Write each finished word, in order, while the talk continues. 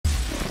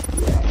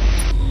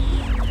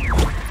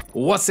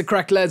What's the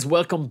crack, lads?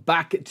 Welcome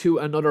back to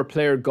another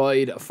player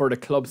guide for the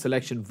Club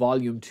Selection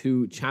Volume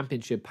 2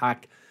 Championship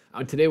Pack.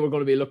 And today we're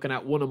going to be looking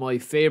at one of my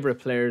favourite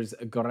players,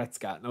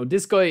 GORETZKA. Now,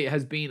 this guy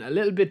has been a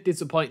little bit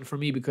disappointing for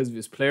me because of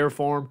his player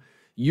form.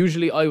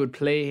 Usually I would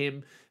play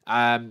him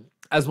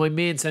as my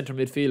main centre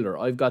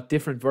midfielder. I've got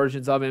different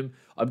versions of him.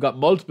 I've got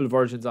multiple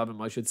versions of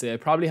him, I should say. I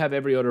probably have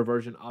every other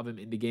version of him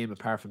in the game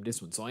apart from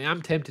this one. So I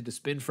am tempted to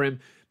spin for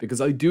him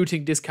because I do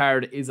think this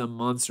card is a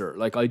monster.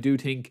 Like, I do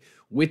think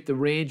with the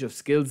range of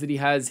skills that he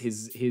has,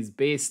 his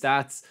base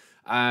stats,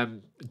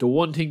 the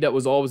one thing that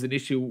was always an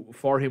issue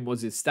for him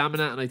was his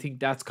stamina, and I think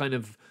that's kind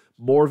of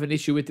more of an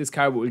issue with this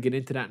card, but we'll get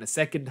into that in a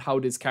second, how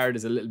this card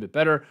is a little bit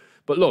better.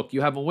 But look,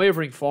 you have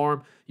unwavering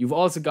form. You've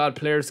also got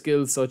player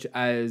skills such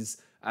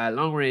as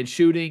long-range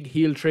shooting,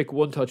 heel trick,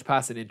 one-touch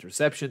pass, and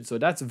interception. So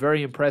that's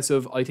very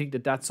impressive. I think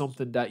that that's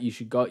something that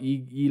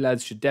you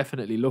lads should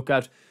definitely look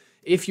at.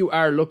 If you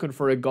are looking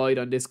for a guide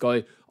on this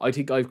guy, I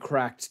think I've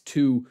cracked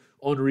two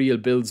unreal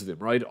builds of him,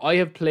 right? I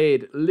have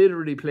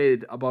literally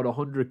played about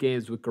 100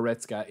 games with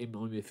GORETZKA in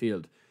my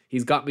midfield.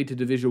 He's got me to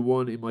Division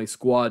 1 in my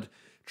squad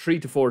 3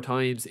 to 4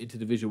 times into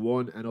Division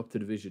 1 and up to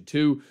Division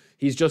 2.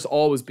 He's just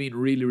always been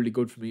really, really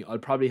good for me. I'll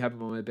probably have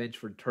him on my bench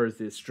for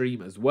Thursday's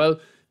stream as well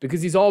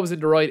because he's always in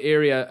the right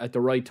area at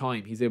the right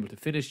time. He's able to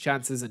finish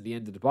chances at the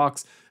end of the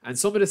box, and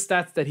some of the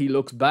stats that he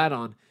looks bad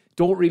on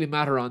don't really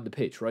matter on the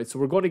pitch, right? So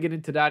we're going to get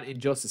into that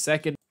in just a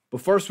second. But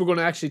first, we're going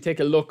to actually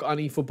take a look on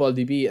eFootball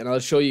DB, and I'll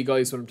show you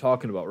guys what I'm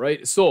talking about,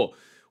 right? So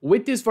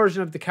with this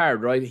version of the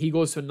card, right, he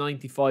goes to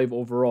 95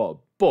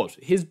 overall, but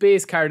his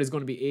base card is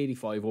going to be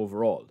 85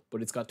 overall,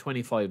 but it's got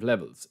 25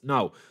 levels.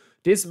 Now,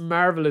 this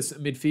marvelous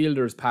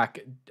midfielders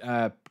pack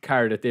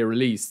card that they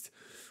released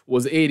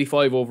was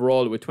 85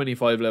 overall with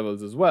 25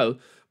 levels as well,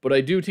 but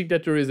I do think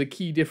that there is a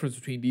key difference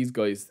between these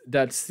guys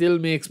that still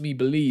makes me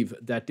believe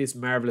that this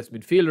marvelous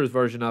midfielders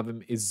version of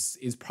him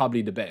is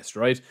probably the best,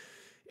 right?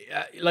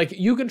 Like,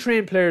 you can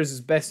train players as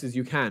best as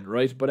you can,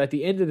 right? But at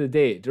the end of the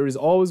day, there is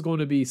always going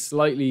to be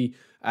slightly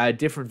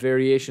different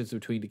variations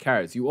between the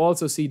cards. You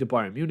also see the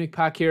Bayern Munich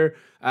pack here.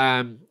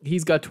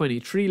 He's got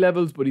 23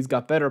 levels, but he's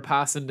got better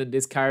passing than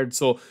this card.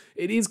 So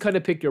it is kind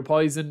of pick your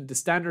poison. The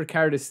standard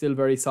card is still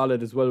very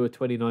solid as well with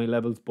 29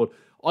 levels, but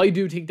I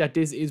do think that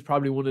this is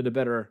probably one of the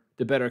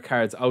better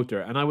cards out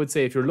there. And I would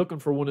say if you're looking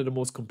for one of the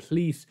most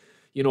complete,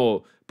 you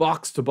know,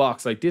 box to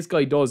box, like, this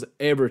guy does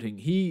everything.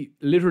 He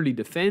literally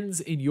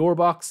defends in your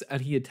box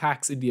and he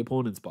attacks in the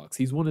opponent's box.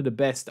 He's one of the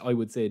best, I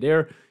would say,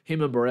 there.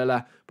 Him and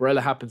Barella.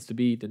 Barella happens to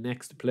be the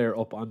next player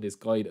up on this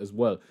guide as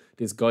well,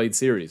 this guide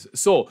series.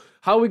 So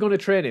how are we going to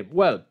train him?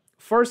 Well,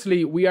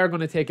 firstly, we are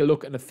going to take a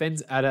look at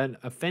an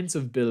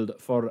offensive build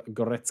for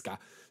GORETZKA.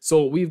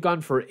 So we've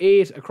gone for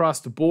 8 across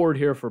the board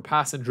here for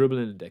passing,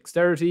 dribbling, and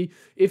dexterity.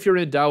 If you're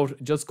in doubt,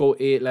 just go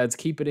 8, lads.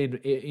 Keep it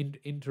in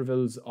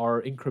intervals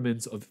or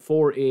increments of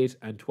 4, 8,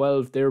 and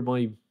 12. They're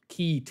my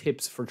key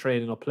tips for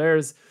training up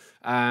players.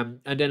 And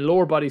then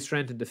lower body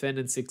strength and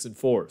defending 6 and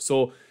 4.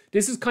 So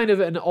this is kind of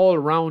an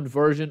all-round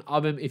version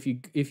of him.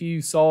 If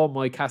you saw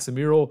my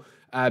Casemiro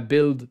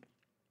build,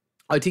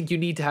 I think you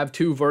need to have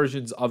 2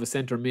 versions of a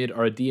centre mid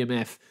or a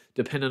DMF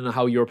depending on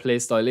how your play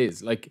style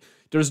is. Like,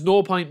 there's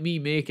no point me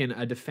making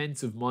a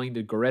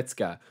defensive-minded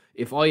GORETZKA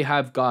if I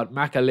have got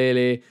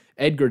Makalele,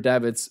 Edgar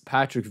Davids,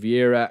 Patrick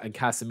Vieira, and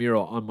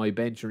Casemiro on my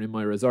bench or in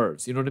my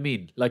reserves. You know what I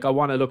mean? Like, I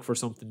want to look for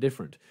something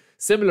different.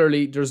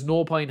 Similarly, there's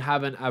no point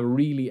having a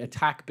really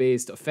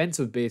attack-based,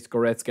 offensive-based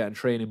GORETZKA and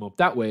train him up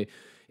that way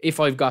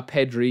if I've got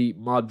Pedri,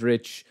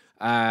 Modric,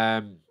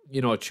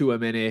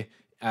 Tchouaméni,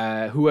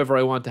 whoever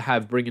I want to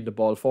have bringing the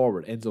ball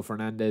forward, Enzo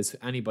Fernandez,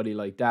 anybody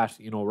like that,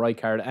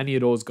 Rijkaard, any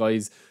of those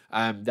guys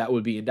that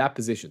will be in that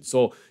position.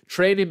 So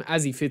train him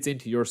as he fits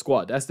into your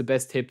squad. That's the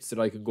best tips that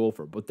I can go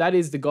for. But that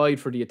is the guide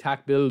for the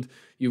attack build.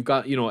 You've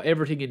got,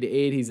 everything in the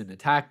 80s in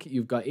attack.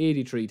 You've got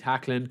 83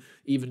 tackling,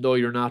 even though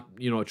you're not,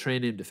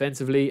 training him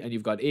defensively. And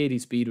you've got 80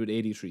 speed with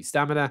 83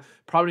 stamina.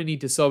 Probably need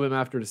to sub him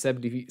after the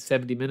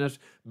 70-minute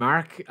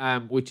mark,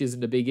 which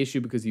isn't a big issue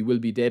because he will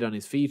be dead on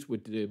his feet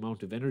with the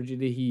amount of energy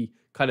that he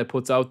kind of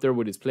puts out there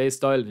with his play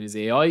style and his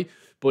AI.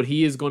 But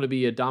he is going to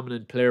be a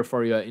dominant player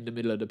for you in the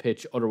middle of the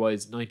pitch.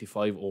 Otherwise,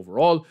 95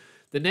 overall.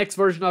 The next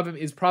version of him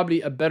is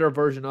probably a better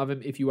version of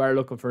him if you are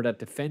looking for that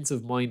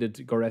defensive-minded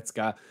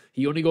GORETZKA.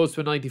 He only goes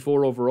to a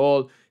 94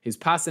 overall. His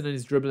passing and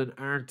his dribbling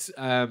aren't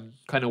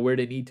kind of where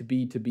they need to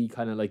be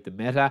kind of like the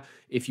meta.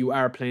 If you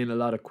are playing a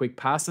lot of quick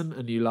passing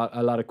and a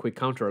lot of quick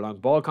counter, a long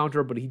ball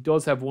counter, but he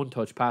does have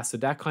one-touch pass, so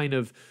that kind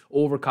of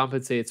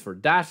overcompensates for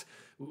that.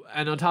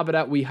 And on top of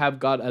that, we have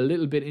got a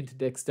little bit into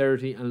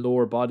dexterity and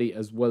lower body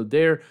as well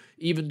there,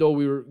 even though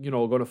we were,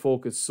 going to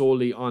focus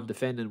solely on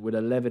defending with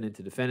 11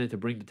 into defending to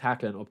bring the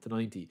tackling up to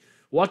 90.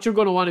 What you're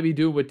going to want to be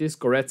doing with this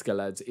GORETZKA,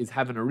 lads, is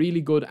having a really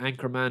good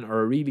anchor man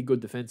or a really good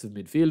defensive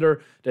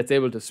midfielder that's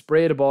able to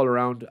spray the ball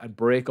around and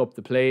break up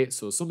the play.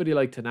 So somebody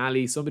like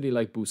Tonali, somebody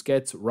like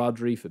Busquets,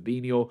 Rodri,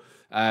 Fabinho,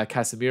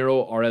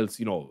 Casemiro, or else,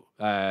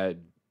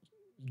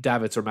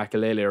 Davids or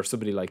Makalele or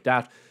somebody like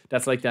that.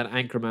 That's like that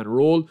anchorman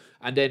role.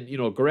 And then,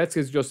 GORETZKA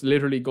is just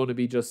literally going to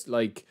be just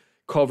like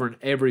covering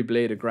every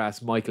blade of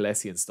grass Michael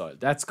Essien style.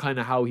 That's kind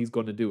of how he's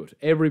going to do it.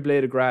 Every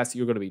blade of grass,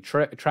 you're going to be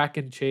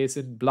tracking,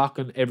 chasing,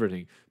 blocking,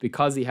 everything.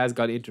 Because he has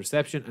got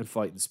interception and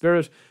fighting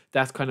spirit,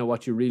 that's kind of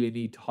what you really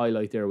need to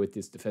highlight there with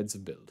this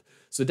defensive build.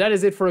 So that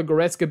is it for a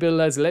Goretzka build,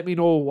 lads. Let me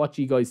know what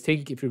you guys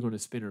think, if you're going to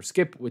spin or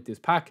skip with this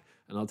pack,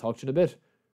 and I'll talk to you in a bit.